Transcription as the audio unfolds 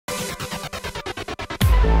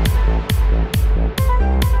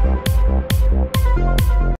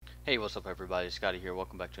Hey, what's up everybody? Scotty here.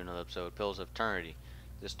 Welcome back to another episode of Pills of Eternity.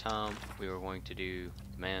 This time we are going to do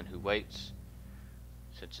The Man Who Waits,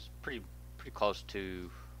 since it's pretty close to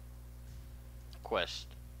quest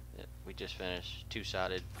that we just finished,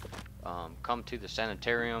 two-sided. Come to the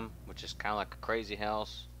Sanitarium, which is kind of like a crazy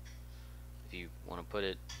house, if you want to put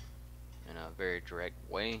it in a very direct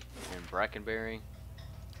way, in Brackenberry.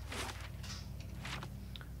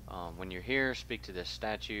 When you're here, speak to this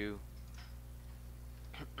statue.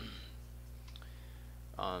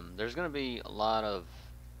 There's going to be a lot of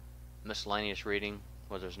miscellaneous reading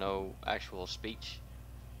where there's no actual speech,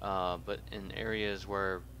 but in areas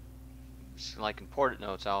where it's like important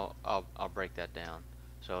notes, I'll break that down.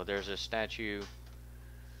 So there's a statue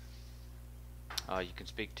you can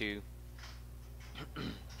speak to.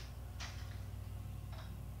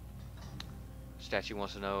 Statue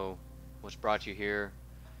wants to know what's brought you here.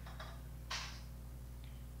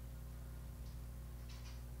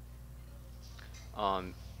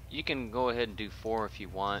 You can go ahead and do 4 if you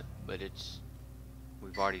want, but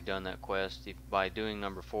we've already done that quest. By doing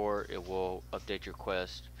number 4, it will update your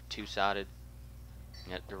quest two-sided.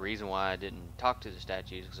 The reason why I didn't talk to the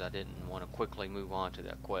statue is because I didn't want to quickly move on to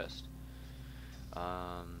that quest.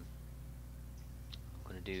 I'm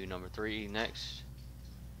going to do number 3 next.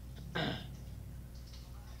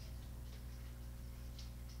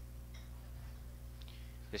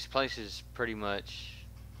 This place is pretty much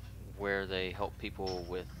where they help people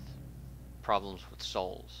with problems with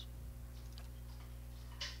souls.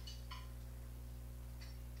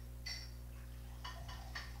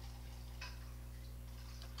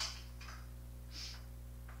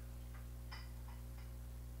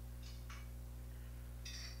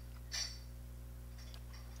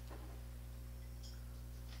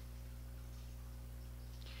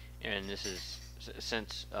 And this is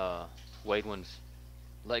since Waidwin's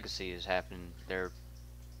legacy is happening, they're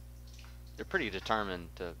pretty determined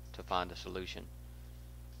to find a solution.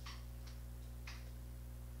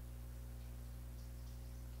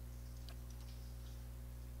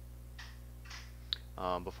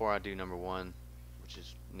 Before I do number 1, which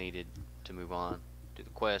is needed to move on to the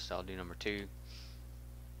quest, I'll do number 2.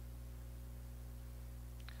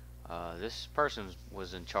 This person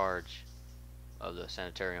was in charge of the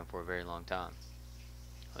sanitarium for a very long time,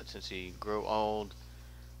 but since he grew old,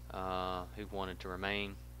 he wanted to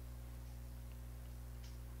remain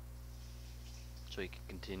so he could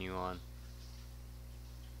continue on.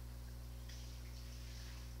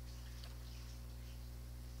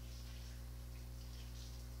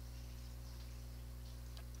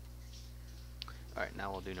 Alright,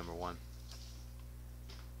 now we'll do number 1.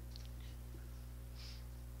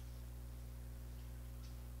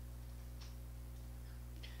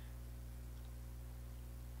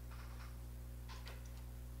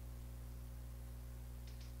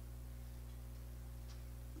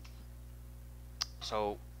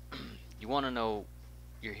 So, you want to know,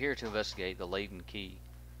 you're here to investigate the Leaden Key.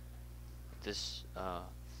 This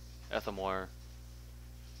Ethelmoer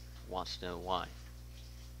wants to know why.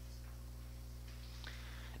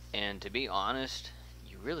 And to be honest,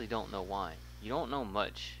 you really don't know why. You don't know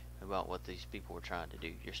much about what these people were trying to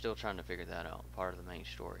do. You're still trying to figure that out, part of the main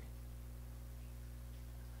story.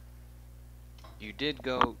 You did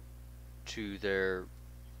go to their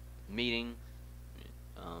meeting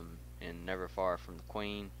and Never Far from the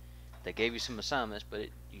Queen. They gave you some assignments, but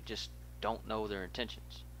you just don't know their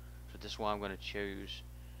intentions. So this is why I'm going to choose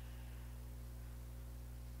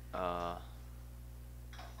I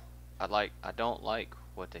don't like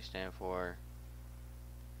what they stand for.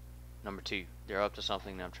 Number 2, they're up to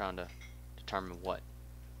something and I'm trying to determine what.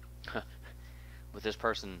 With this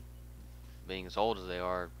person being as old as they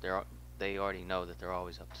are, they already know that they're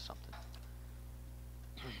always up to something.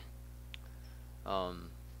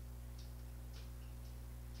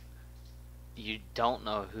 You don't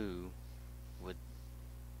know who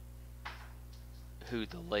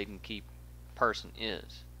the Leaden Key person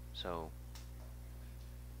is, so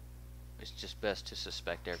it's just best to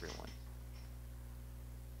suspect everyone.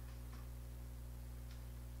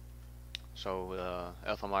 So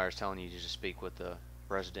Ethelmoer is telling you to just speak with the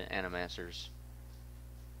resident animancers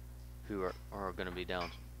who are going to be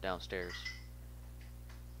downstairs.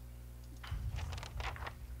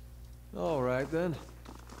 All right then.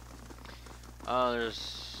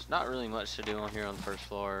 There's not really much to do on here on the first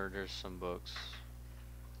floor. There's some books.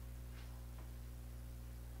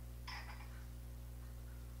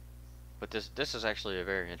 But this is actually a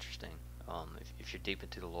very interesting. If you're deep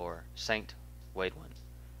into the lore, Saint Waidwin,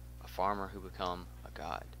 a farmer who become a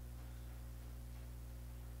god.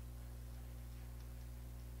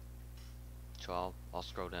 So I'll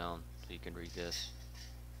scroll down so you can read this.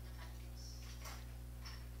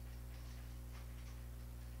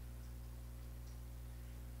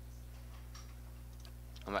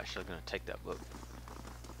 I'm actually going to take that book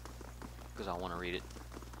because I want to read it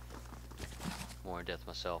more in depth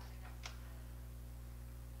myself.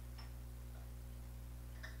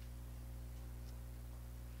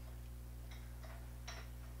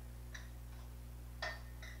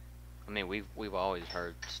 I mean, we've always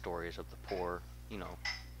heard stories of the poor, you know,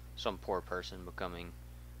 some poor person becoming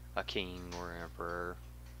a king or an emperor.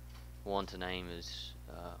 One to name is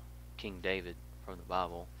King David from the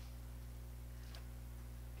Bible.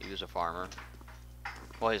 He was a farmer.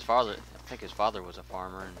 Well, his father, I think his father was a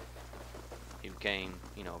farmer, and he became,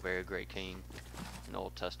 you know, a very great king in the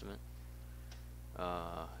Old Testament.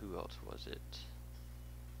 Who else was it?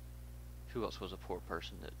 Who else was a poor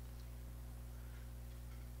person that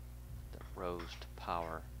rose to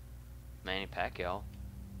power? Manny Pacquiao.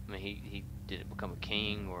 I mean, he didn't become a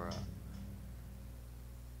king or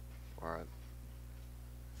a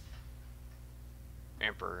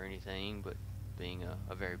emperor or anything, but being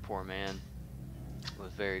a very poor man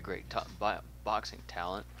with very great boxing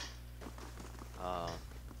talent,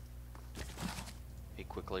 he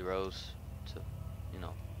quickly rose to, you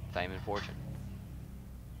know, fame and fortune.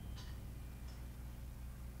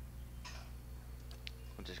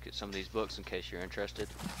 I'll just get some of these books in case you're interested.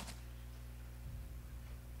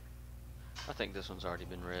 I think this one's already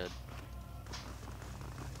been read.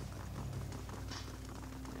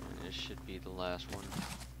 And this should be the last one.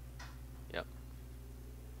 Yep.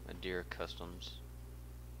 Deer Customs.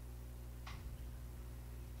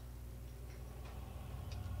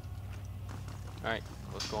 Alright,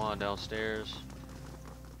 let's go on downstairs.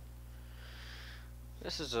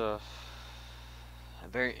 This is a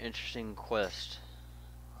very interesting quest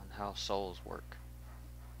on how souls work.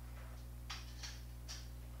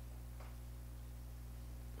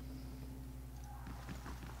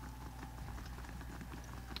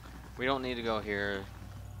 We don't need to go here.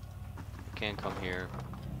 We can come here.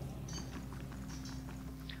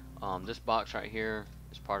 This box right here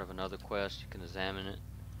is part of another quest. You can examine it.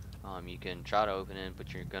 You can try to open it,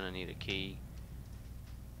 but you're gonna need a key.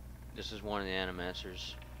 This is one of the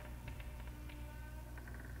animancers.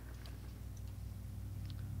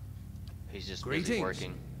 He's just busy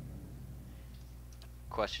working.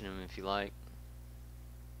 Question him if you like.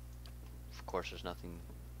 Of course, there's nothing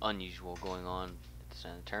unusual going on at the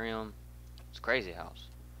Sanitarium. It's a crazy house,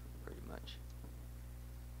 pretty much.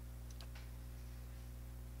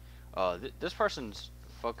 This person's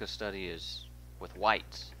focus study is with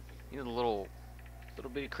whites. You know, the little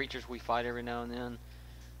bitty creatures we fight every now and then.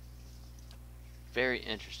 Very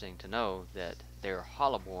interesting to know that they're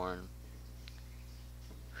Hollowborn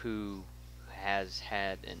who has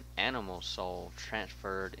had an animal soul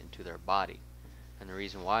transferred into their body. And the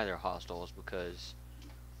reason why they're hostile is because,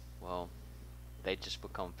 well, they just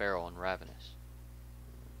become feral and ravenous.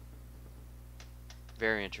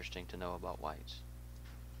 Very interesting to know about whites.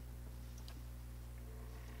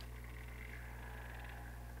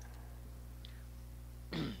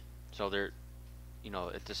 So they're, you know,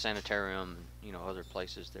 at the Sanitarium, you know, other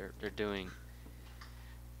places, they're doing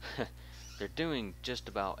they're doing just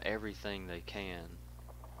about everything they can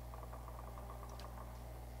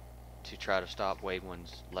to try to stop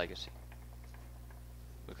Waidwin's legacy,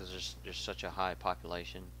 because there's such a high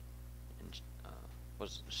population and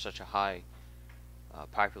was such a high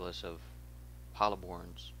populace of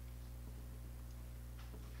Hollowborns.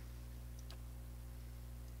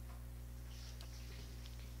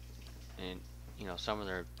 And, you know, some of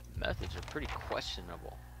their methods are pretty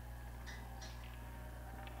questionable.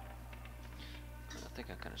 I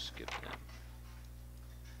think I kind of skipped that.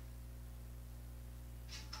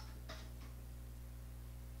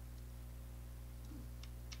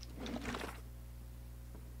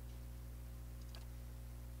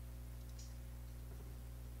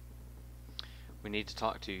 We need to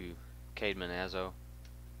talk to Caedmon Azo.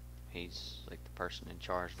 He's like the person in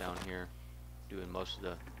charge down here doing most of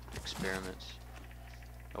the experiments.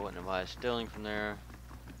 I wouldn't advise stealing from there.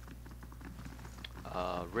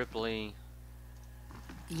 Ripley.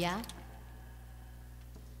 Yeah?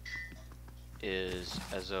 Is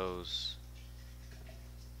Azo's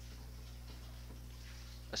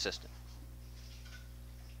assistant.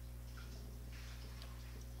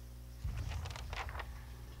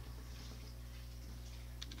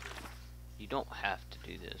 You don't have to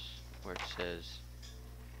do this where it says,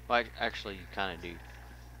 well, actually you kind of do.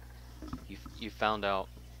 You found out.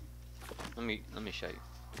 Let me show you.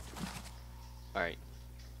 All right.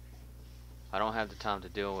 I don't have the time to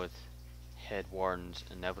deal with Head Warden's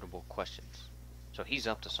inevitable questions. So he's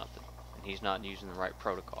up to something, and he's not using the right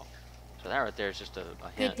protocol. So that right there is just a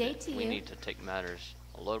hint that we need to take matters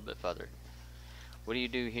a little bit further. What do you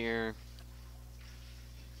do here?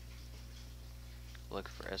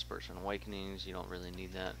 looking for experts and awakenings. You don't really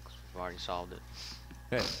need that because we've already solved it.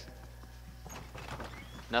 Hey.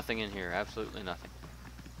 Nothing in here. Absolutely nothing.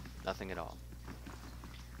 Nothing at all.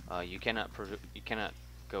 You cannot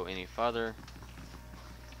go any further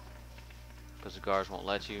because the guards won't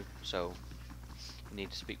let you. So you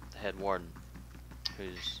need to speak with the head warden,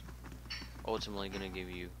 who's ultimately going to give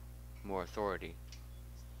you more authority.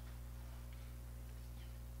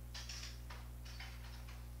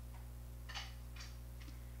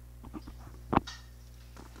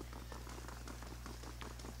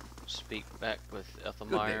 Speak back with Good day,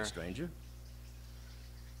 Ethelmoer. stranger.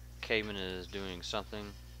 Caveman is doing something.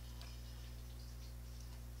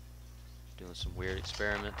 Doing some weird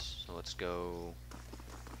experiments. So let's go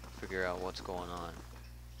figure out what's going on.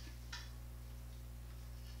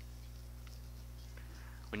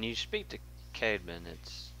 When you speak to Caveman,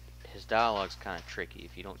 his dialogue's kind of tricky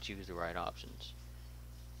if you don't choose the right options.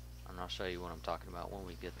 And I'll show you what I'm talking about when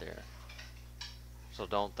we get there. So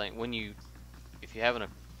don't think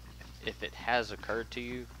if it has occurred to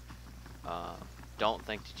you, don't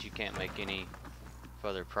think that you can't make any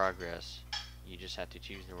further progress. You just have to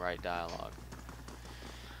choose the right dialogue.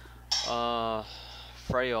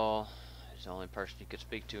 Freyal is the only person you could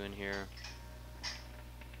speak to in here.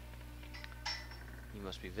 You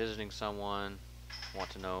must be visiting someone. Want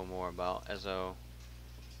to know more about Ezo.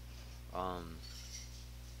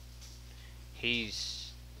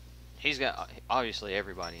 He's got, obviously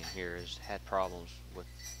everybody in here has had problems with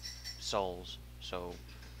souls, so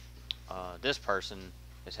this person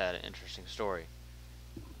has had an interesting story.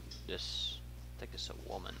 I think it's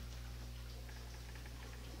a woman.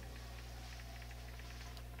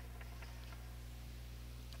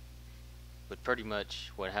 But pretty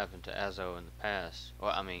much what happened to Ezo in the past,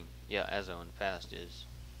 Ezo in the past is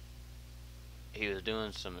he was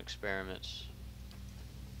doing some experiments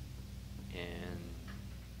and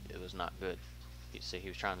it was not good. You see, he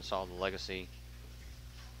was trying to solve the legacy.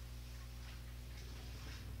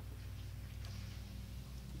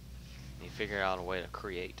 He figured out a way to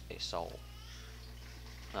create a soul.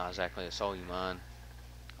 Not exactly a soul you mine,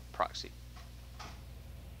 a proxy.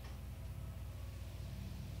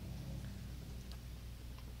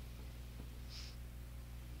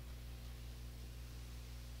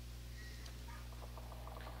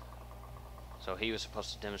 So he was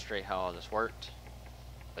supposed to demonstrate how all this worked,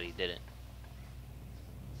 but he didn't.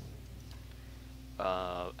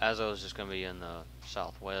 Azo is just going to be in the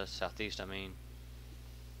southeast, I mean.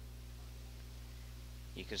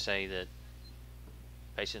 You could say that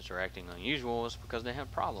patients are acting unusual is because they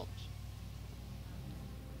have problems.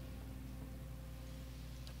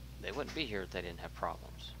 They wouldn't be here if they didn't have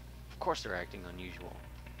problems. Of course they're acting unusual.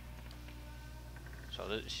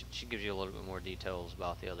 So she gives you a little bit more details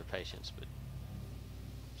about the other patients, but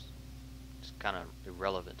it's kind of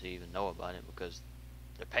irrelevant to even know about it because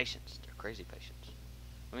they're patients. They're crazy patients.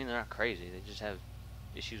 I mean, they're not crazy. They just have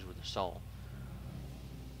issues with the soul.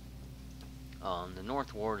 The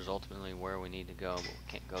North Ward is ultimately where we need to go, but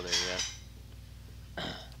we can't go there yet.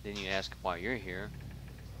 Then you ask why you're here.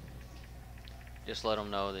 Just let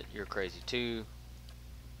them know that you're crazy too,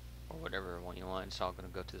 or whatever one you want. It's all going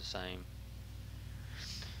to go to the same.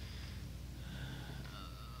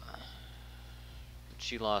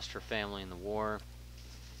 She lost her family in the war.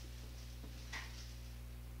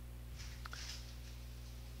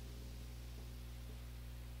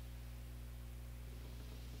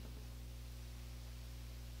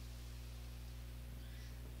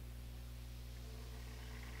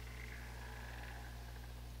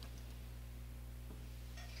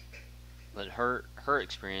 But her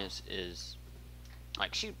experience is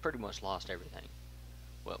like she pretty much lost everything.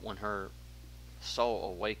 But when her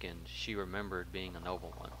soul awakened, she remembered being a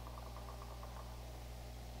noble one.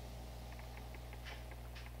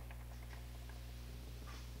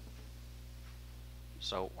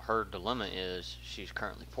 So her dilemma is she's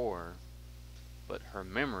currently poor, but her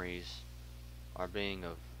memories are being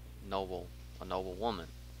of a noble woman.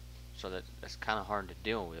 So that's kind of hard to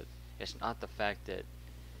deal with. It's not the fact that,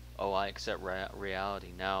 oh, I accept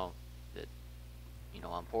reality now that,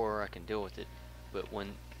 I'm poor, I can deal with it. But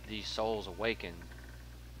when these souls awaken,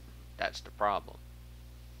 that's the problem.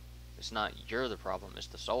 It's not you're the problem, it's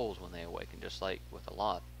the souls when they awaken. Just like with a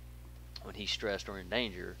lot, when he's stressed or in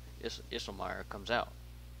danger, Ethelmoer comes out.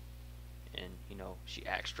 And, she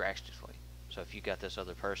acts drastically. So if you got this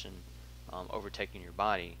other person overtaking your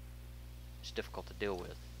body, it's difficult to deal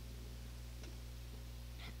with.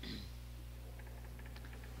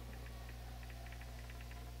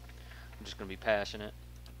 I'm just going to be passionate.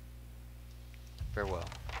 Farewell.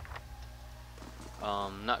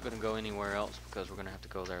 Not going to go anywhere else because we're going to have to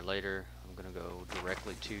go there later. I'm gonna go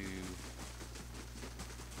directly to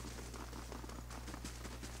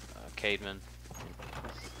Cademan.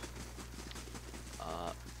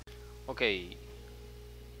 Okay,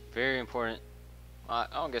 very important. I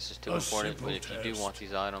don't guess it's too important, but if you do want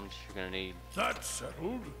these items, you're gonna need That's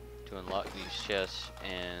settled. to unlock these chests.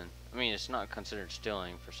 And I mean, it's not considered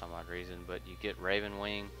stealing for some odd reason, but you get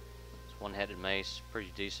Ravenwing. It's one-headed mace,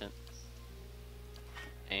 pretty decent.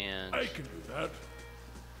 And I can do that.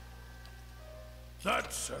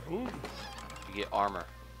 That's settled. you get armor.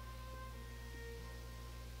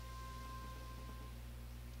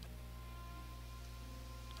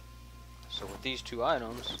 So with these two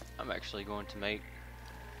items, I'm actually going to make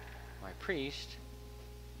my priest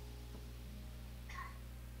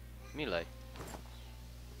melee.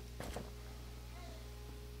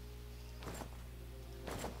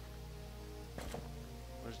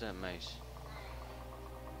 Where's that mace?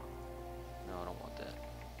 No, I don't want that.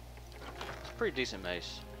 It's a pretty decent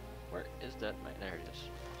mace. Where is that mace? There it is.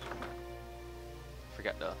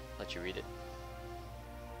 Forgot to let you read it.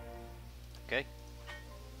 Okay.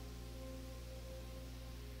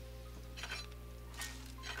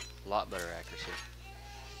 A lot better accuracy.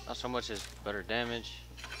 Not so much as better damage,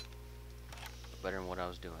 but better than what I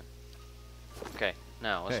was doing. Okay,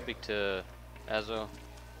 now let's speak to Azo.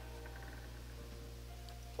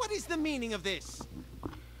 What is the meaning of this?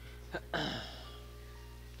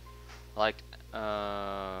 Like,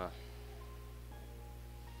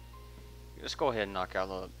 let's go ahead and knock out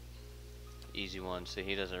the easy one. See,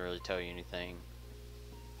 he doesn't really tell you anything.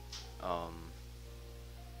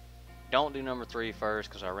 Don't do number 3 first,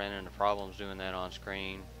 because I ran into problems doing that on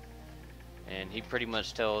screen. And he pretty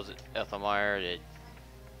much tells Ethelmoer that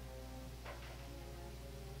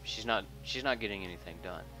she's not getting anything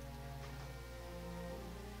done.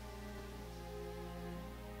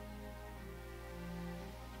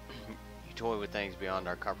 You toy with things beyond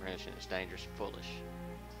our comprehension. It's dangerous and foolish.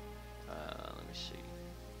 Let me see.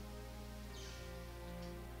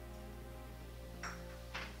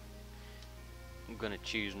 I'm gonna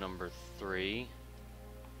choose number 3.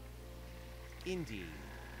 Indeed.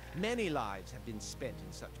 Many lives have been spent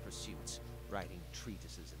in such pursuits, writing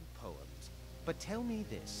treatises and poems. But tell me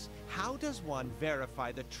this, how does one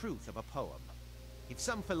verify the truth of a poem? If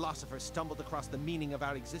some philosopher stumbled across the meaning of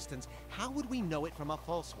our existence, how would we know it from a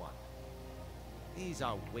false one? These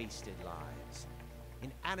are wasted lives.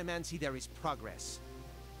 In animancy there is progress.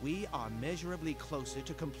 We are measurably closer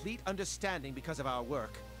to complete understanding because of our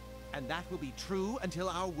work. And that will be true until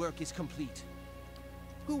our work is complete.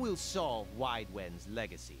 Who will solve Widewen's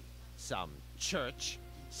legacy? Some church?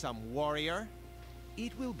 Some warrior?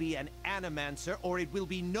 It will be an animancer, or it will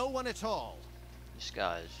be no one at all. This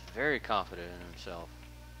guy is very confident in himself.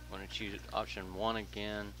 I'm going to choose option 1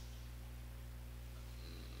 again.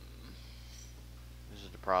 This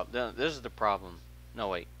is the problem. This is the problem. No,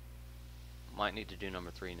 wait. Might need to do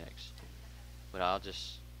number 3 next. But I'll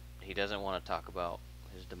just... He doesn't want to talk about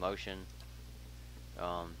his demotion.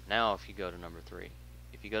 Now if you go to number 3.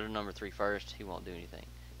 If you go to number 3 first, he won't do anything.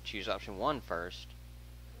 Choose option 1 first,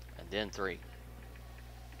 and then 3.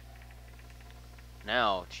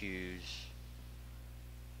 Now choose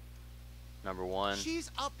number 1.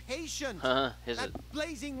 She's a patient! That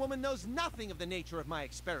blazing woman knows nothing of the nature of my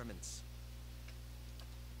experiments.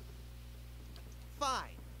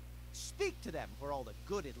 Fine. Speak to them for all the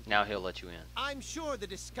good it'll do. Now he'll let you in. I'm sure the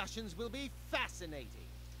discussions will be fascinating.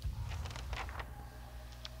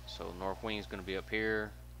 So North Wing is going to be up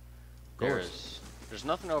here. There's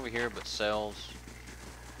nothing over here but cells.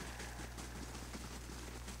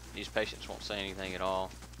 These patients won't say anything at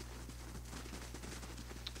all.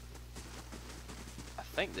 I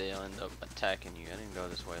think they'll end up attacking you. I didn't go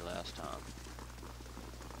this way last time.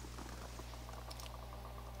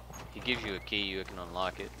 He gives you a key, you can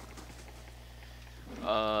unlock it.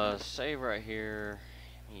 Save right here.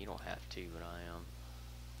 I mean, you don't have to, but I am.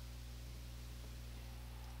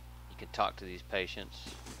 You can talk to these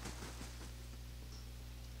patients.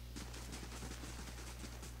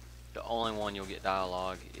 The only one you'll get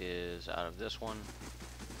dialogue is out of this one.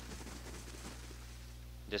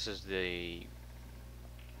 This is the...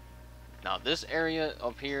 Now this area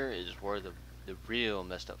up here is where the real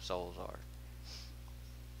messed up souls are.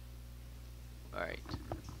 Alright.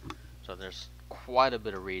 So there's quite a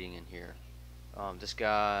bit of reading in here. This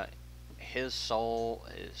guy, his soul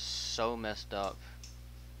is so messed up.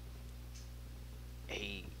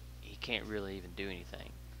 He can't really even do anything.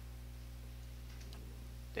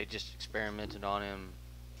 They just experimented on him.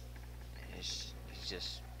 He's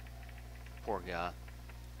just poor guy.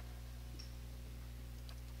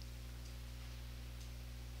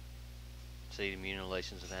 see the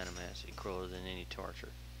mutilations of animosity, crueler than any torture.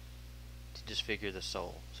 To disfigure the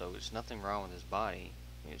soul. So it's nothing wrong with his body,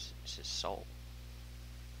 it's his soul.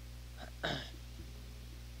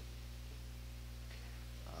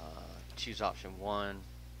 Choose option 1.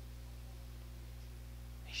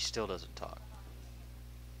 He still doesn't talk.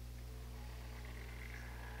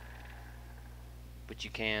 But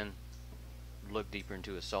you can look deeper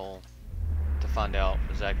into his soul to find out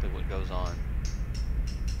exactly what goes on.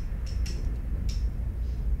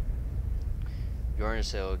 You're in a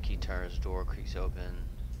cell, key turns, door creaks open.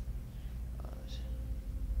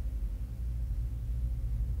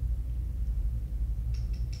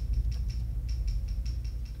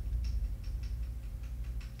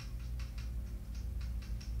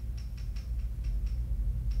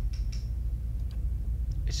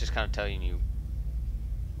 It's just kind of telling you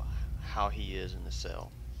how he is in the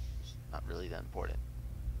cell. It's not really that important.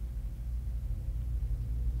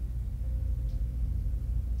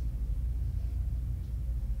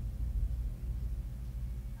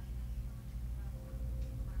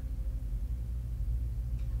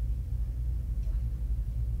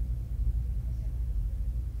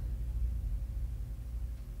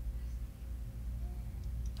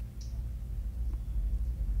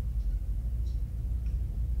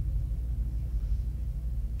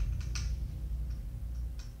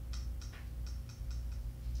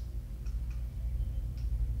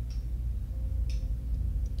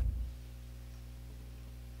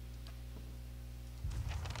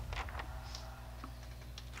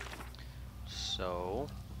 So,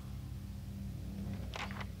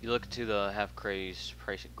 you look into the half-crazed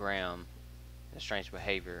patient Graham and strange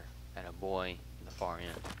behavior at a boy in the far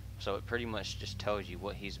end. So it pretty much just tells you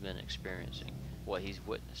what he's been experiencing, what he's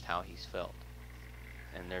witnessed, how he's felt.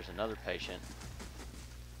 And there's another patient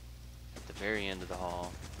at the very end of the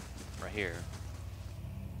hall, right here,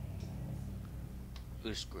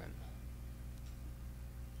 Usgrim.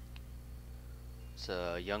 It's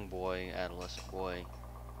a young boy, adolescent boy.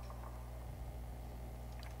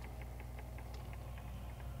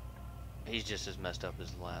 He's just as messed up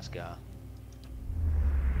as the last guy.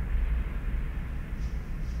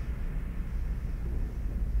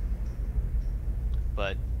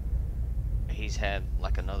 But he's had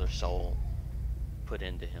like another soul put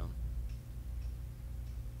into him.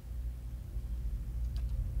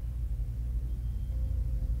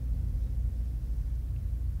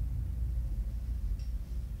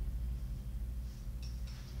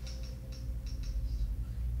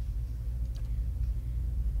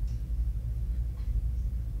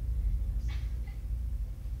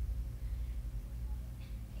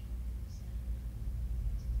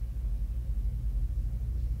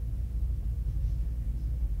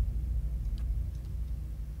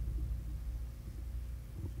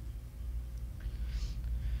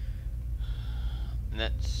 And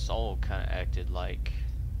that soul kind of acted like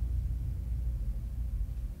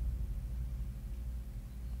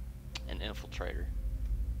an infiltrator.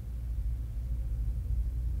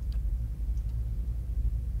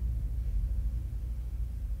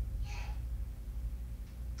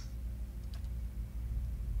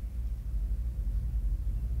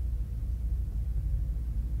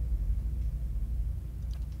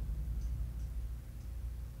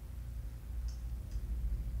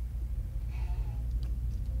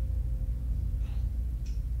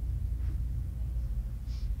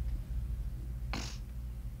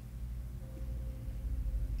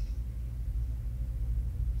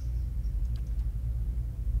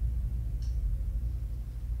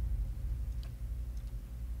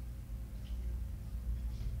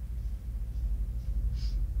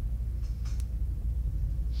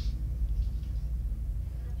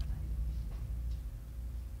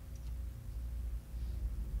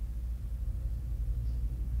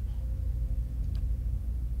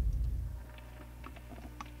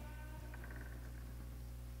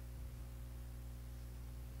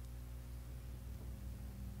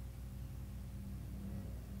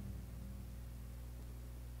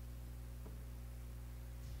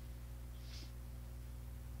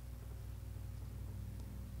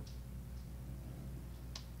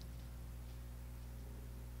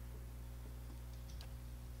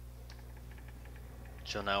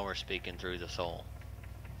 So now we're speaking through the soul.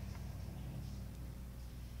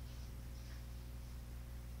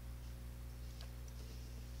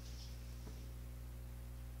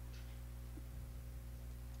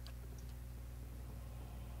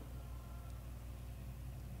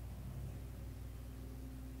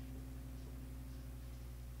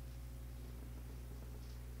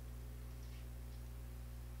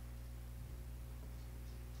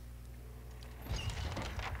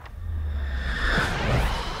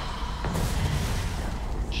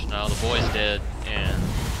 No, the boy's dead, and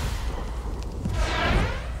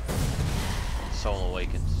Soul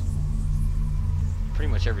awakens.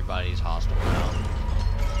 Pretty much everybody's hostile now.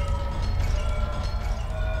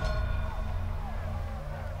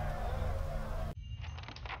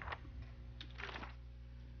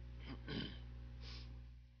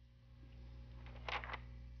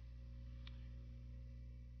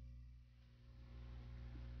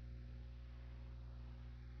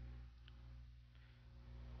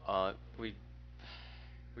 We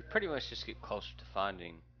pretty much just get closer to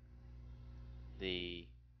finding the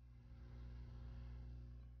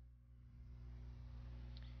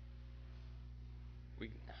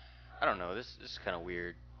I don't know, this is kind of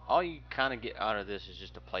weird. All you kind of get out of this is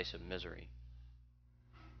just a place of misery.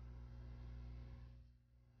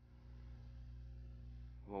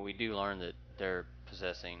 Well, we do learn that they're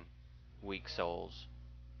possessing weak souls.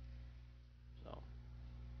 So,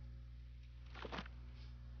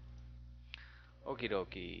 okie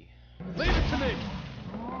dokie. Leave it to me!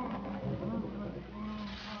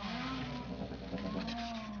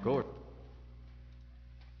 Gord.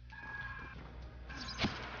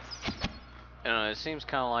 It seems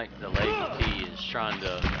kind of like the Leaden Key is trying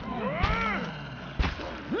to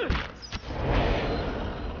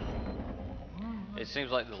It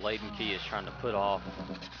seems like the Leaden Key is trying to put off,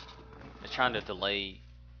 it's trying to delay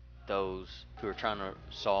those who are trying to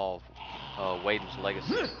solve Waden's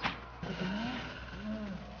legacy.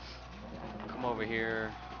 Come over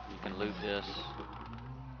here, you can loot this.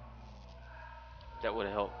 That would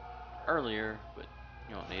have helped earlier, but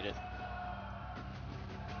you don't need it.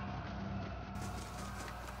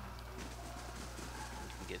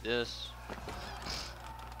 You can get this.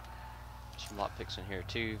 Some lockpicks in here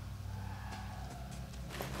too.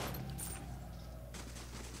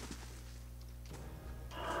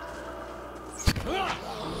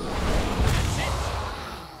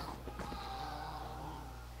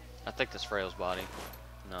 I think that's Frail's body.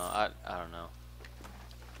 No, I don't know.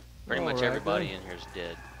 Pretty much everybody in here is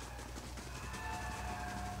dead.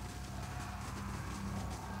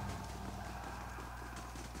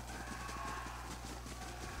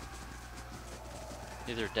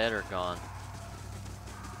 Either dead or gone.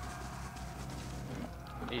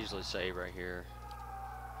 Easily save right here.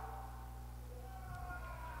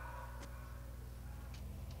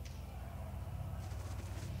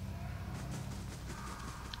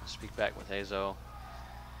 Speak back with Azo.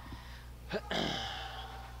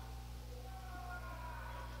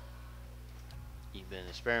 You've been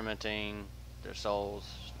experimenting their souls.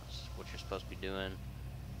 That's what you're supposed to be doing.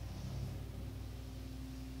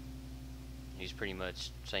 He's pretty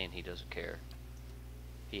much saying he doesn't care.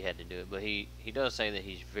 He had to do it, but he does say that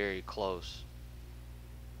he's very close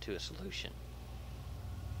to a solution.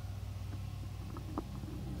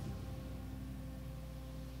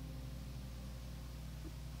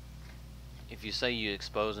 If you say you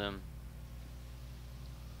expose him,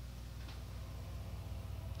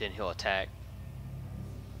 then he'll attack.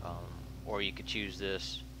 Or you could choose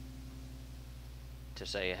this to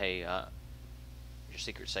say, hey, your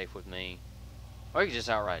secret's safe with me. Or you could just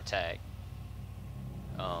outright attack.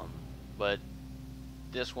 But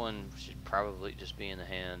this one should probably just be in the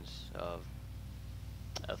hands of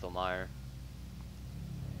Ethelmoer.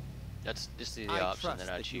 That's just the option that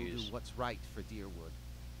I choose. You'll do what's right for Deerwood.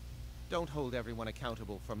 Don't hold everyone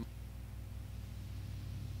accountable for...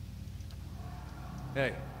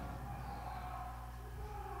 Hey.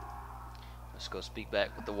 Let's go speak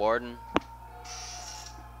back with the warden.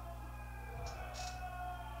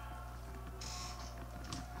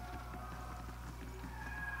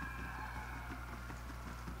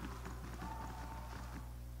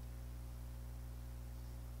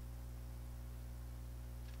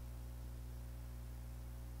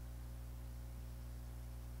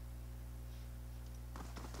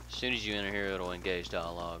 As soon as you enter here, it'll engage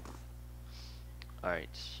dialogue. Alright,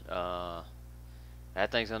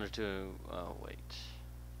 add things under to, wait.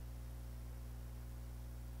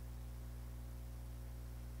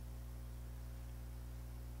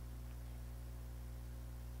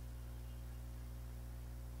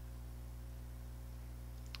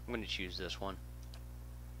 I'm going to choose this one.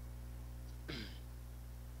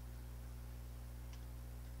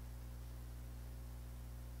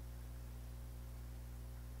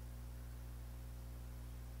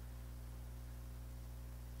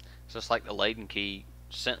 So it's like the Leaden Key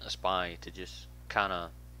sent a spy to just kind of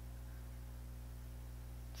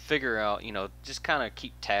figure out, you know, just kind of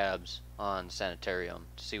keep tabs on Sanitarium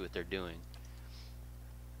to see what they're doing.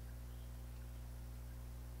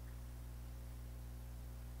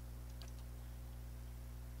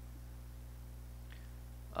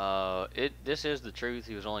 This is the truth.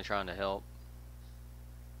 He was only trying to help,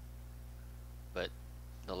 but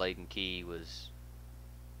the Leaden Key was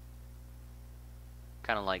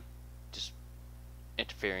kind of like just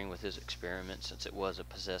interfering with his experiment, since it was a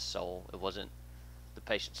possessed soul. It wasn't the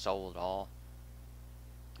patient's soul at all.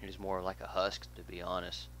 It was more like a husk, to be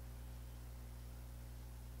honest.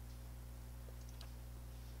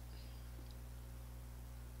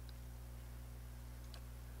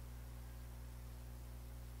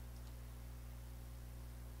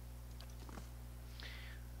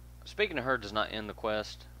 Speaking of her does not end the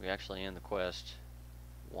quest. We actually end the quest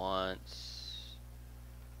once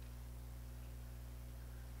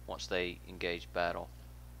they engage battle.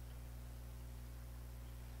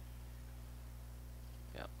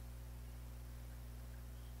 Yep.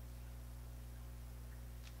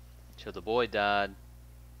 So the boy died,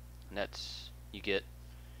 and that's, you get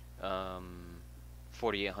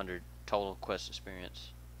 4,800 total quest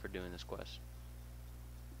experience for doing this quest.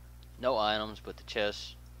 No items, but the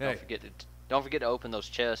chests. Hey. Don't forget to open those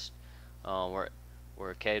chests where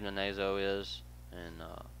Cave Nazo is, and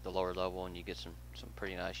the lower level, and you get some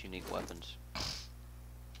pretty nice unique weapons.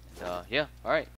 And, yeah, all right.